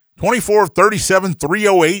 24 of 37,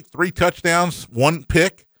 308, 3 touchdowns, 1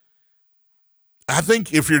 pick. I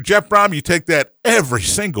think if you're Jeff Brom, you take that every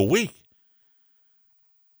single week.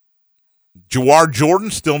 Jawar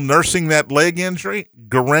Jordan still nursing that leg injury.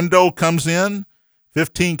 Garendo comes in,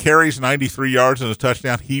 15 carries, 93 yards, and a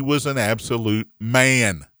touchdown. He was an absolute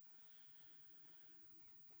man.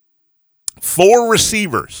 4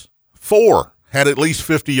 receivers, 4 had at least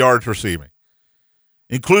 50 yards receiving,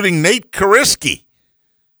 including Nate Kariski.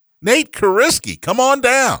 Nate Kariski, come on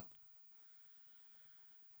down.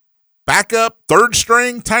 Backup, third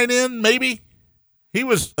string, tight end, maybe. He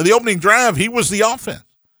was the opening drive. He was the offense.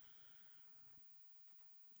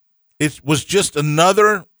 It was just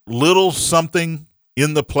another little something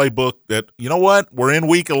in the playbook that, you know what? We're in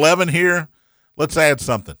week 11 here. Let's add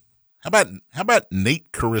something. How about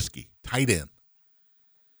Nate Kariski, tight end?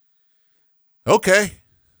 Okay.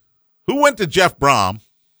 Who went to Jeff Brom?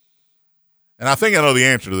 And I think I know the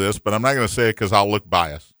answer to this, but I'm not going to say it because I'll look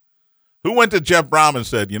biased. Who went to Jeff Brom and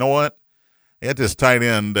said, you know what? At this tight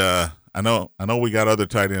end, I know we got other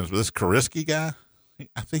tight ends, but this Kariski guy,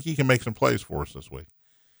 I think he can make some plays for us this week.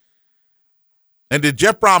 And did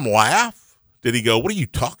Jeff Brom laugh? Did he go, what are you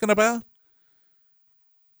talking about?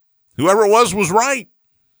 Whoever it was right.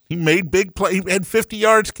 He made big play. He had 50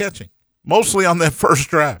 yards catching, mostly on that first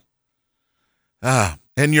drive.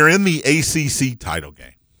 And you're in the ACC title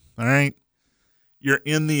game, all right? You're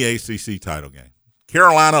in the ACC title game.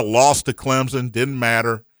 Carolina lost to Clemson, didn't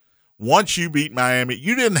matter. Once you beat Miami,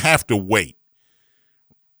 you didn't have to wait.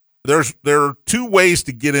 There are 2 ways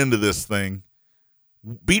to get into this thing.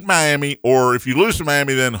 Beat Miami, or if you lose to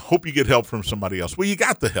Miami, then hope you get help from somebody else. Well, you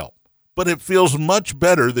got the help, but it feels much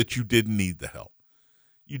better that you didn't need the help.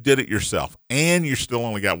 You did it yourself, and you still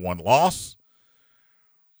only got 1 loss.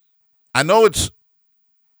 I know it's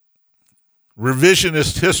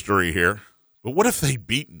revisionist history here, but what if they'd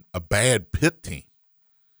beaten a bad Pitt team?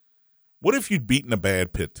 What if you'd beaten a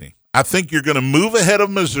bad Pitt team? I think you're going to move ahead of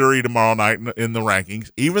Missouri tomorrow night in the rankings.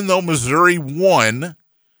 Even though Missouri won,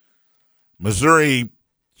 Missouri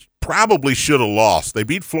probably should have lost. They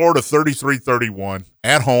beat Florida 33-31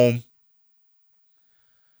 at home.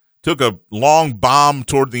 Took a long bomb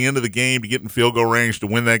toward the end of the game to get in field goal range to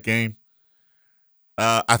win that game.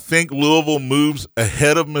 I think Louisville moves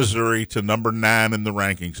ahead of Missouri to number 9 in the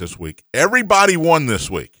rankings this week. Everybody won this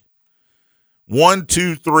week. 1,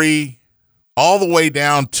 2, 3, all the way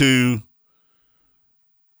down to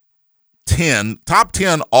 10. Top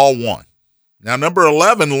 10 all won. Now, number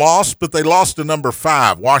 11 lost, but they lost to number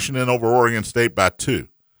 5, Washington over Oregon State by 2.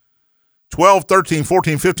 12, 13,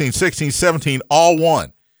 14, 15, 16, 17 all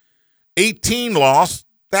won. 18 lost.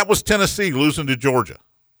 That was Tennessee losing to Georgia.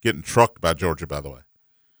 Getting trucked by Georgia, by the way.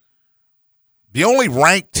 The only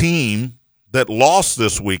ranked team that lost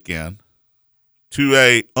this weekend to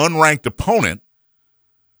a unranked opponent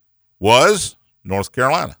was North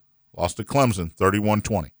Carolina. Lost to Clemson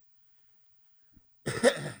 31-20.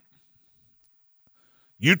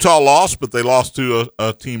 Utah lost, but they lost to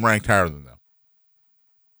a team ranked higher than them.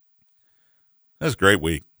 That's a great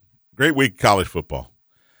week. Great week of college football.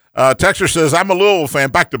 Texter says, I'm a Louisville fan.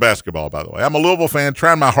 Back to basketball, by the way. I'm a Louisville fan,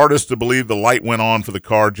 trying my hardest to believe the light went on for the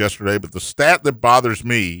Cards yesterday, but the stat that bothers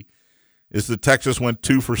me is that Texas went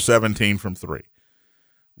 2 for 17 from 3.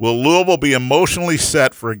 Will Louisville be emotionally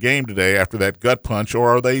set for a game today after that gut punch,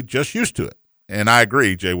 or are they just used to it? And I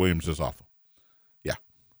agree, Jay Williams is awful. Yeah.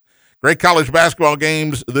 Great college basketball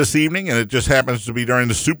games this evening, and it just happens to be during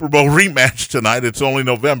the Super Bowl rematch tonight. It's only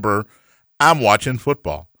November. I'm watching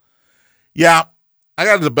football. Yeah. I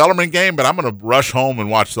got the Bellarmine game, but I'm going to rush home and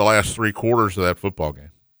watch the last 3 quarters of that football game.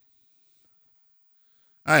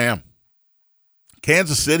 I am.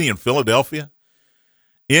 Kansas City and Philadelphia.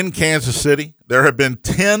 In Kansas City, there have been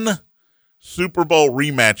 10 Super Bowl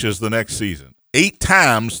rematches the next season. 8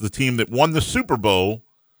 times the team that won the Super Bowl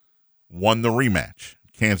won the rematch.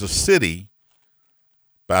 Kansas City,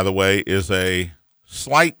 by the way, is a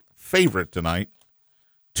slight favorite tonight.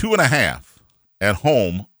 2.5 at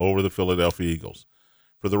home over the Philadelphia Eagles.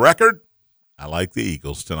 For the record, I like the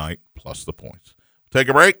Eagles tonight, plus the points. Take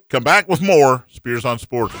a break. Come back with more Spears on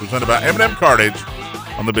Sports, presented by M&M Cartage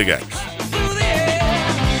on the Big X.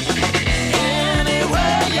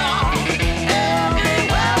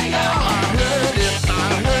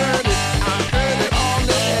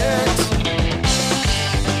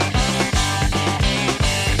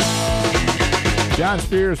 John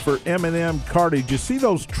Spears for M&M Cartage. You see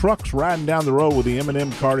those trucks riding down the road with the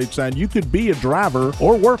M&M Cartage sign? You could be a driver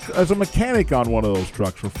or work as a mechanic on one of those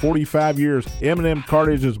trucks. For 45 years, M&M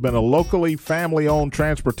Cartage has been a locally family-owned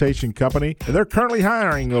transportation company, and they're currently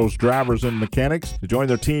hiring those drivers and mechanics. To join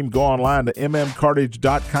their team, go online to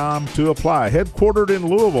mmcartage.com to apply. Headquartered in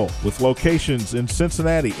Louisville with locations in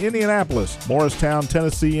Cincinnati, Indianapolis, Morristown,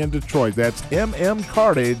 Tennessee, and Detroit. That's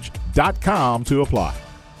mmcartage.com to apply.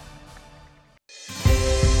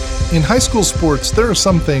 In high school sports, there are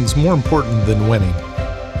some things more important than winning.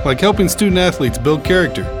 Like helping student athletes build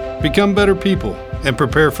character, become better people, and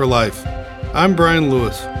prepare for life. I'm Brian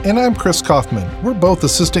Lewis. And I'm Chris Kaufman. We're both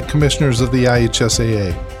assistant commissioners of the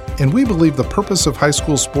IHSAA. And we believe the purpose of high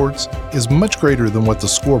school sports is much greater than what the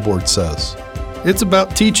scoreboard says. It's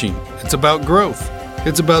about teaching. It's about growth.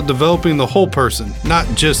 It's about developing the whole person, not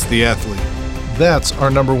just the athlete. That's our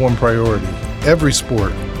number one priority. Every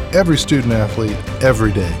sport, every student athlete,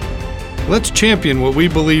 every day. Let's champion what we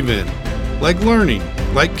believe in, like learning,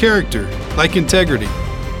 like character, like integrity.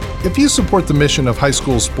 If you support the mission of high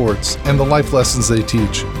school sports and the life lessons they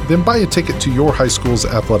teach, then buy a ticket to your high school's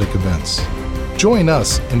athletic events. Join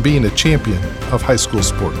us in being a champion of high school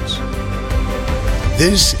sports.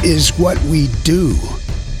 This is what we do.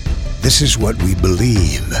 This is what we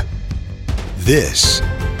believe. This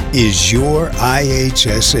is your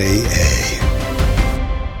IHSAA.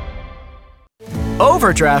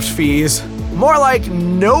 Overdraft fees? More like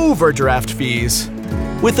no-overdraft fees.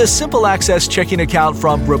 With a Simple Access checking account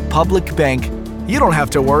from Republic Bank, you don't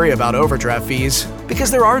have to worry about overdraft fees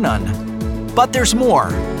because there are none. But there's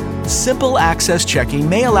more. Simple Access checking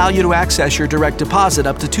may allow you to access your direct deposit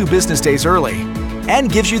up to 2 business days early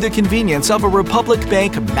and gives you the convenience of a Republic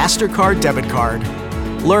Bank MasterCard debit card.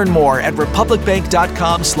 Learn more at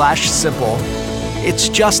republicbank.com/simple. It's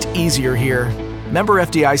just easier here. Member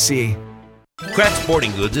FDIC. Pratt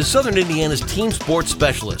Sporting Goods is Southern Indiana's team sports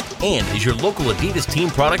specialist and is your local Adidas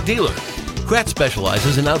team product dealer. Pratt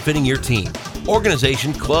specializes in outfitting your team,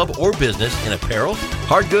 organization, club, or business in apparel,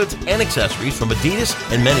 hard goods, and accessories from Adidas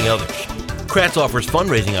and many others. Kratz offers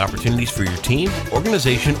fundraising opportunities for your team,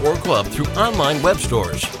 organization, or club through online web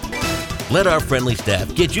stores. Let our friendly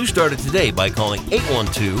staff get you started today by calling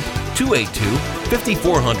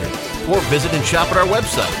 812-282-5400 or visit and shop at our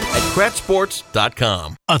website at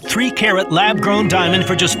kratsports.com. A 3-carat lab-grown diamond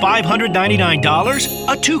for just $599?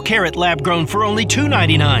 A 2-carat lab-grown for only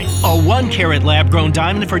 $299? A 1-carat lab-grown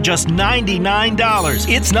diamond for just $99?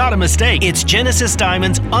 It's not a mistake. It's Genesis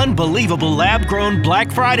Diamond's unbelievable lab-grown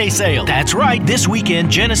Black Friday sale. That's right. This weekend,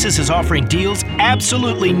 Genesis is offering deals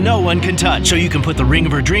absolutely no one can touch. So you can put the ring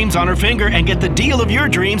of her dreams on her finger and get the deal of your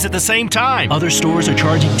dreams at the same time. Other stores are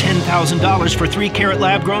charging $10,000 for 3-carat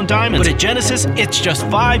lab-grown diamonds. But at Genesis, it's just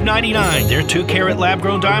 $599. Their 2-carat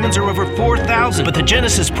lab-grown diamonds are over $4,000. But the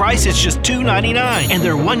Genesis price is just $299. And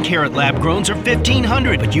their 1-carat lab-growns are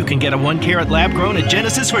 $1,500. But you can get a 1-carat lab-grown at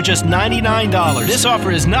Genesis for just $99. This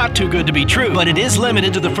offer is not too good to be true, but it is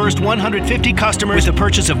limited to the first 150 customers with the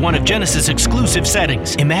purchase of one of Genesis' exclusive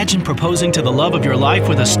settings. Imagine proposing to the love of your life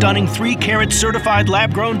with a stunning 3-carat certified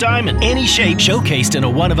lab-grown diamond. Any shape showcased in a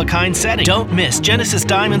one-of-a-kind setting. Don't miss Genesis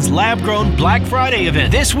Diamond's lab-grown Black Friday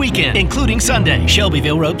event this weekend, including Sunday,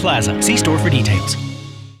 Shelbyville Road Plaza. See store for details.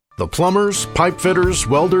 The plumbers, pipe fitters,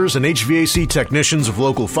 welders, and HVAC technicians of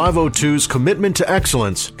Local 502's commitment to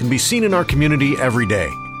excellence can be seen in our community every day.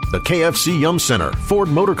 The KFC Yum Center, Ford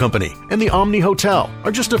Motor Company, and the Omni Hotel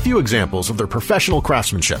are just a few examples of their professional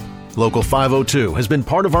craftsmanship. Local 502 has been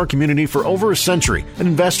part of our community for over a century and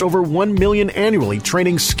invests over $1 million annually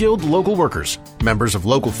training skilled local workers. Members of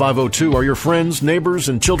Local 502 are your friends, neighbors,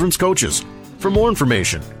 and children's coaches. For more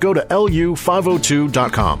information, go to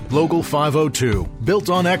lu502.com. Local 502,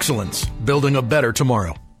 built on excellence, building a better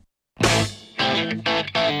tomorrow.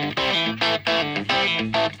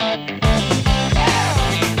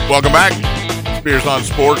 Welcome back. Spears on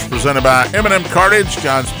Sports, presented by M&M Cartage.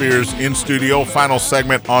 John Spears in studio. Final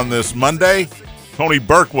segment on this Monday. Tony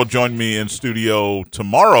Burke will join me in studio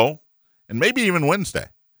tomorrow and maybe even Wednesday.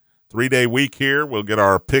 3-day week here. We'll get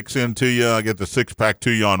our picks into you. I'll get the 6-pack to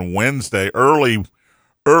you on Wednesday. Early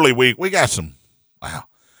week. We got some. Wow.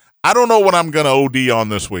 I don't know what I'm going to OD on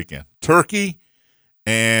this weekend. Turkey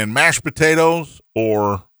and mashed potatoes,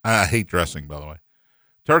 or I hate dressing, by the way.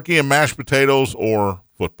 Turkey and mashed potatoes or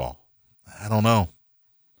football. I don't know.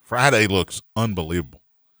 Friday looks unbelievable.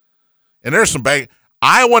 And there's some big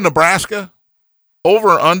Iowa, Nebraska, over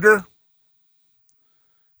under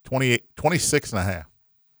 26.5.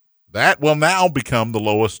 That will now become the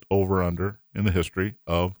lowest over under in the history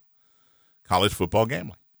of college football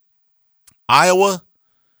gambling. Iowa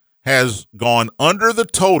has gone under the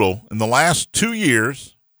total in the last 2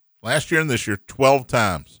 years, last year and this year, 12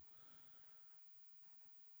 times.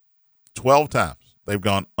 12 times they've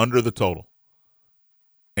gone under the total.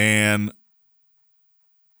 And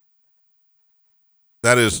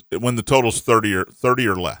that is when the total's 30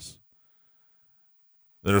 or less.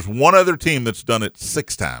 There's one other team that's done it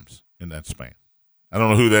 6 times in that span. I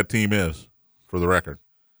don't know who that team is, for the record.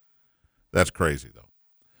 That's crazy,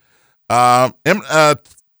 though.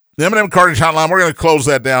 The M&M Cartage Hotline, we're going to close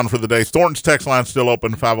that down for the day. Thornton's text line still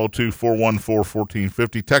open,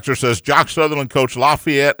 502-414-1450. Texter says, Jock Sutherland coached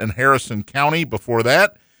Lafayette and Harrison County. Before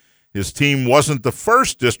that, his team wasn't the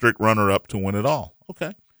first district runner-up to win it all.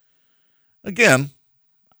 Okay. Again,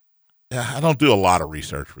 I don't do a lot of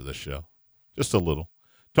research for this show. Just a little.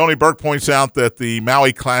 Tony Burke points out that the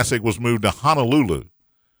Maui Classic was moved to Honolulu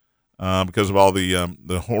because of all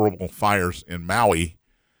the horrible fires in Maui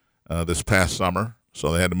this past summer.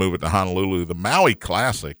 So they had to move it to Honolulu. The Maui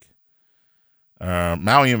Classic,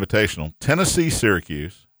 Maui Invitational, Tennessee,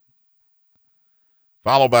 Syracuse,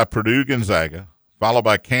 followed by Purdue, Gonzaga, followed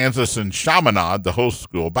by Kansas and Chaminade, the host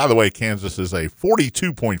school. By the way, Kansas is a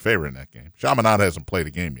 42-point favorite in that game. Chaminade hasn't played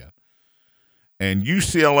a game yet. And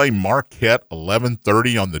UCLA Marquette,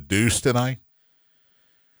 11:30 on the Deuce tonight.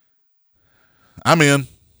 I'm in.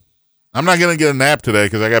 I'm not going to get a nap today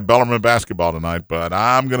because I got Bellarmine basketball tonight, but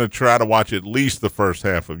I'm going to try to watch at least the first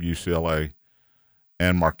half of UCLA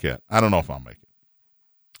and Marquette. I don't know if I'll make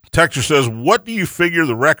it. Texture says, what do you figure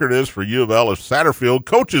the record is for U of L if Satterfield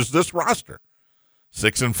coaches this roster?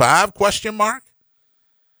 6-5, question mark?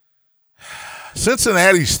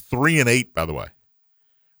 Cincinnati's 3-8, by the way.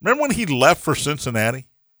 Remember when he left for Cincinnati?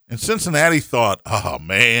 And Cincinnati thought, oh,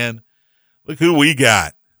 man, look who we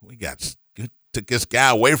got. Took this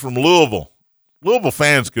guy away from Louisville. Louisville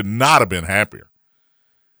fans could not have been happier.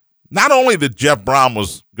 Not only that Jeff Brom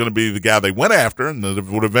was going to be the guy they went after and that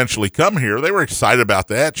would eventually come here, they were excited about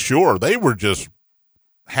that. Sure, they were just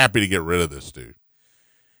happy to get rid of this dude.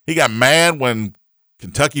 He got mad when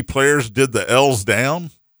Kentucky players did the L's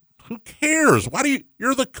down. Who cares?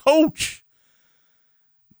 You're the coach.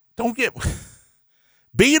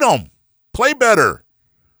 Beat them. Play better.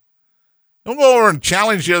 Don't go over and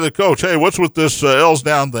challenge the other coach. Hey, what's with this L's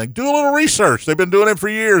down thing? Do a little research. They've been doing it for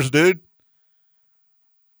years, dude.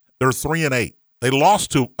 They're 3-8. They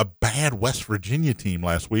lost to a bad West Virginia team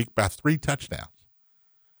last week by 3 touchdowns.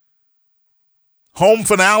 Home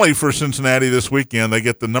finale for Cincinnati this weekend. They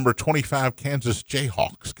get the number 25 Kansas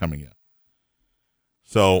Jayhawks coming in.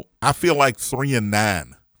 So I feel like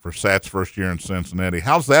 3-9 for Sat's first year in Cincinnati.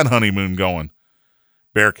 How's that honeymoon going,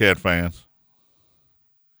 Bearcat fans?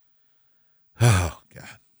 Oh,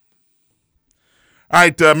 God. All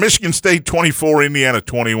right, Michigan State 24, Indiana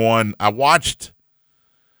 21. I watched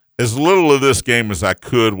as little of this game as I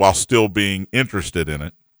could while still being interested in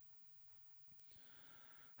it.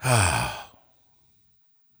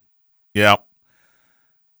 Yeah.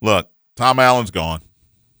 Look, Tom Allen's gone.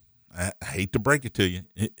 I hate to break it to you.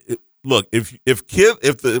 Look, if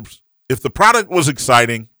the product was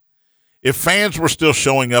exciting, if fans were still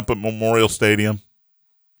showing up at Memorial Stadium,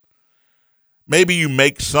 maybe you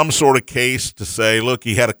make some sort of case to say, look,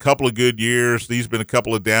 he had a couple of good years. These been a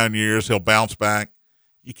couple of down years. He'll bounce back.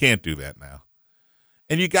 You can't do that now.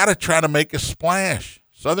 And you got to try to make a splash.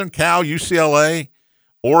 Southern Cal, UCLA,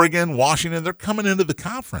 Oregon, Washington, they're coming into the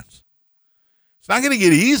conference. It's not going to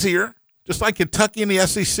get easier, just like Kentucky and the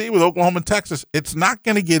SEC with Oklahoma and Texas. It's not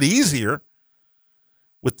going to get easier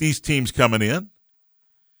with these teams coming in.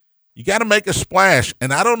 You got to make a splash.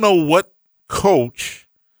 And I don't know what coach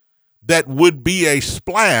that would be a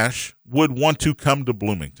splash would want to come to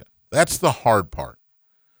Bloomington. That's the hard part.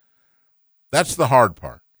 That's the hard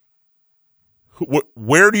part.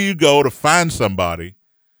 Where do you go to find somebody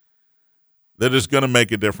that is going to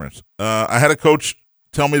make a difference? I had a coach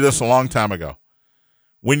tell me this a long time ago.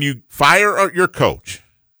 When you fire your coach,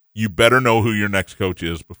 you better know who your next coach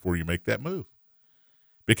is before you make that move.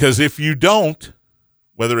 Because if you don't,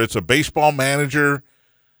 whether it's a baseball manager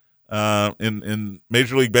in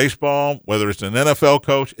Major League Baseball, whether it's an NFL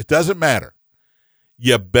coach, it doesn't matter.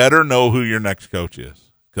 You better know who your next coach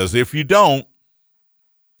is. Because if you don't,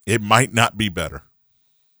 it might not be better.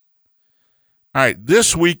 All right,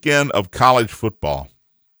 this weekend of college football,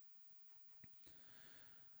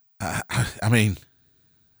 I mean,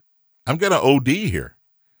 I'm going to OD here.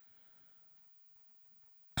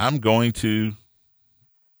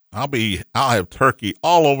 I'll have turkey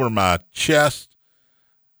all over my chest,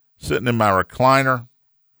 sitting in my recliner.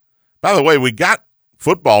 By the way, we got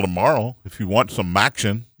football tomorrow. If you want some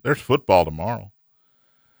action, there's football tomorrow.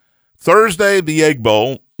 Thursday, the Egg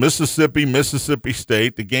Bowl, Mississippi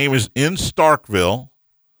State. The game is in Starkville.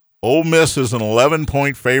 Ole Miss is an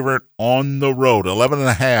 11-point favorite on the road,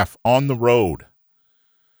 11.5 on the road.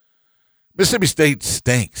 Mississippi State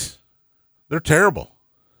stinks. They're terrible.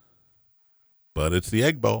 But it's the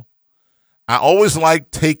Egg Bowl. I always like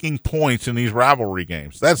taking points in these rivalry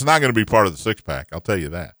games. That's not going to be part of the six-pack, I'll tell you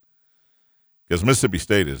that. Because Mississippi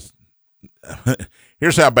State is –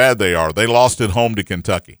 here's how bad they are. They lost at home to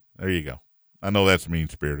Kentucky. There you go. I know that's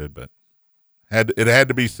mean-spirited, but it had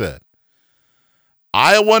to be said.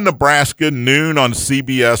 Iowa, Nebraska, noon on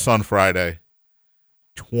CBS on Friday.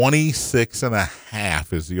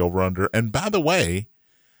 26.5 is the over-under. And by the way,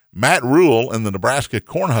 Matt Rule and the Nebraska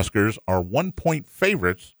Cornhuskers are 1-point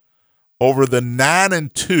favorites over the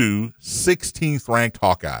 9-2 16th-ranked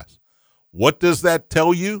Hawkeyes. What does that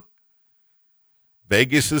tell you?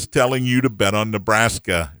 Vegas is telling you to bet on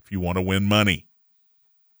Nebraska if you want to win money.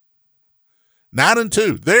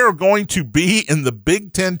 9-2. They are going to be in the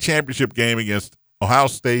Big Ten championship game against Ohio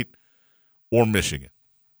State or Michigan.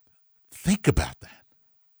 Think about that.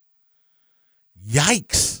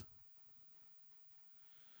 Yikes.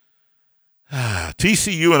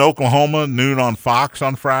 TCU and Oklahoma, noon on Fox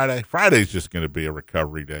on Friday. Friday's just going to be a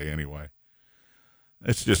recovery day anyway.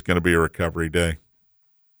 It's just going to be a recovery day.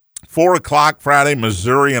 4 o'clock Friday,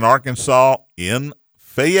 Missouri and Arkansas in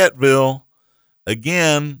Fayetteville.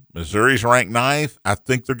 Again, Missouri's ranked 9th. I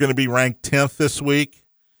think they're going to be ranked 10th this week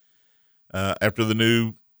after the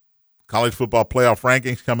new college football playoff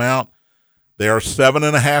rankings come out. They are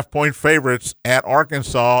 7.5-point favorites at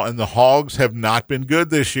Arkansas, and the Hogs have not been good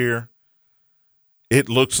this year. It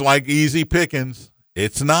looks like easy pickings.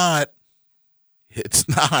 It's not. It's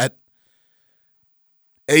not.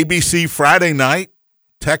 ABC Friday night,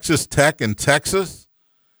 Texas Tech and Texas.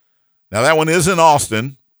 Now, that one is in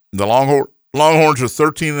Austin. The Longhorns are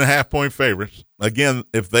 13.5-point favorites. Again,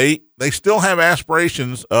 if they still have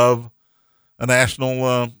aspirations of a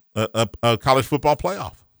national a college football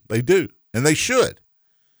playoff. They do, and they should.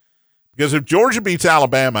 Because if Georgia beats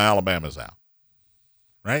Alabama, Alabama's out.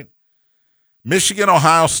 Right? Michigan,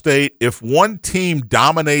 Ohio State, if one team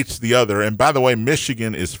dominates the other, and by the way,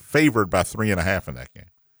 Michigan is favored by 3.5 in that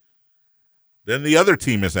game, then the other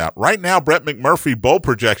team is out. Right now, Brett McMurphy bowl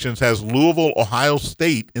projections has Louisville, Ohio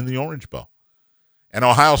State in the Orange Bowl. And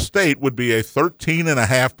Ohio State would be a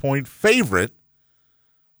 13.5-point favorite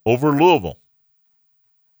over Louisville.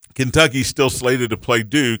 Kentucky's still slated to play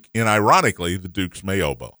Duke in, ironically, the Duke's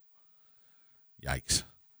Mayo Bowl. Yikes.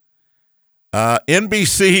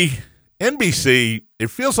 NBC, it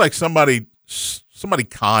feels like somebody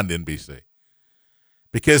conned NBC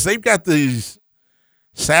because they've got these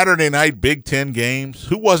Saturday night Big Ten games.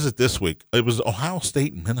 Who was it this week? It was Ohio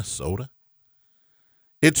State and Minnesota.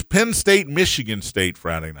 It's Penn State, Michigan State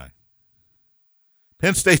Friday night.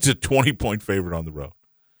 Penn State's a 20-point favorite on the road.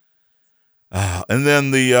 And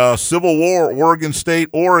then the Civil War, Oregon State,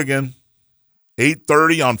 Oregon,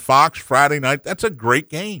 8:30 on Fox Friday night. That's a great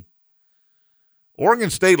game. Oregon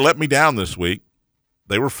State let me down this week.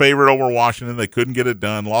 They were favored over Washington. They couldn't get it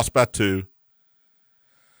done. Lost by 2.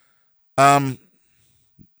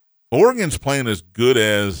 Oregon's playing as good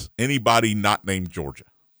as anybody not named Georgia.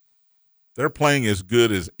 They're playing as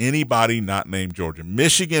good as anybody not named Georgia.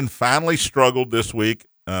 Michigan finally struggled this week.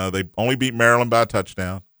 They only beat Maryland by a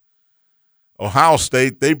touchdown. Ohio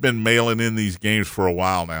State, they've been mailing in these games for a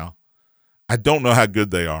while now. I don't know how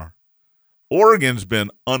good they are. Oregon's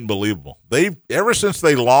been unbelievable. Ever since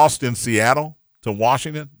they lost in Seattle to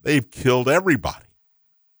Washington, they've killed everybody.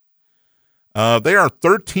 They are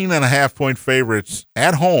 13.5-point favorites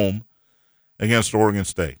at home against Oregon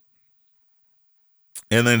State.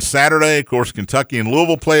 And then Saturday, of course, Kentucky and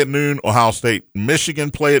Louisville play at noon. Ohio State and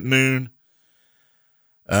Michigan play at noon.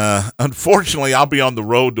 Unfortunately, I'll be on the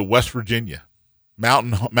road to West Virginia.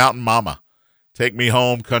 Mountain Mama. Take me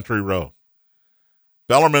home, country road.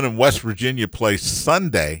 Bellarmine and West Virginia play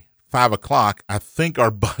Sunday, 5 o'clock. I think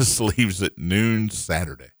our bus leaves at noon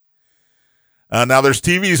Saturday. Now, there's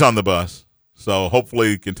TVs on the bus, so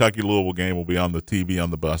hopefully Kentucky-Louisville game will be on the TV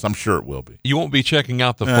on the bus. I'm sure it will be. You won't be checking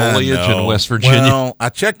out the foliage in West Virginia? Well, I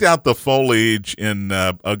checked out the foliage in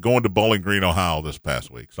going to Bowling Green, Ohio this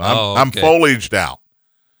past week, so I'm foliaged out.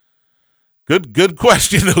 Good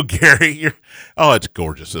question, though, Gary. It's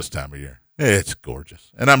gorgeous this time of year. It's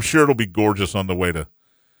gorgeous. And I'm sure it'll be gorgeous on the way to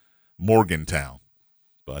Morgantown.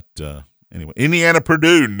 But anyway,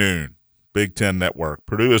 Indiana-Purdue, noon. Big Ten Network.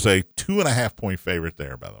 Purdue is a 2.5-point favorite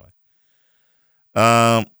there, by the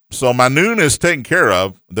way. So my noon is taken care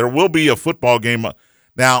of. There will be a football game.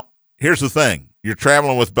 Now, here's the thing. You're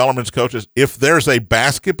traveling with Bellarmine's coaches. If there's a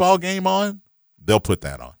basketball game on, they'll put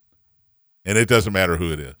that on. And it doesn't matter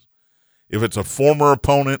who it is. If it's a former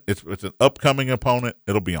opponent, if it's an upcoming opponent,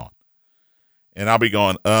 it'll be on. And I'll be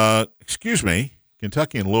going, excuse me,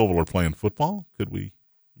 Kentucky and Louisville are playing football? Could we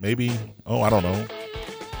maybe, I don't know,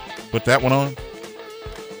 put that one on?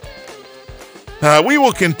 We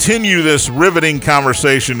will continue this riveting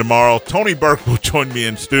conversation tomorrow. Tony Burke will join me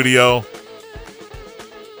in studio.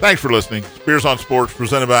 Thanks for listening. Spears on Sports,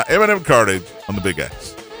 presented by M&M Cartage on the Big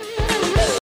X.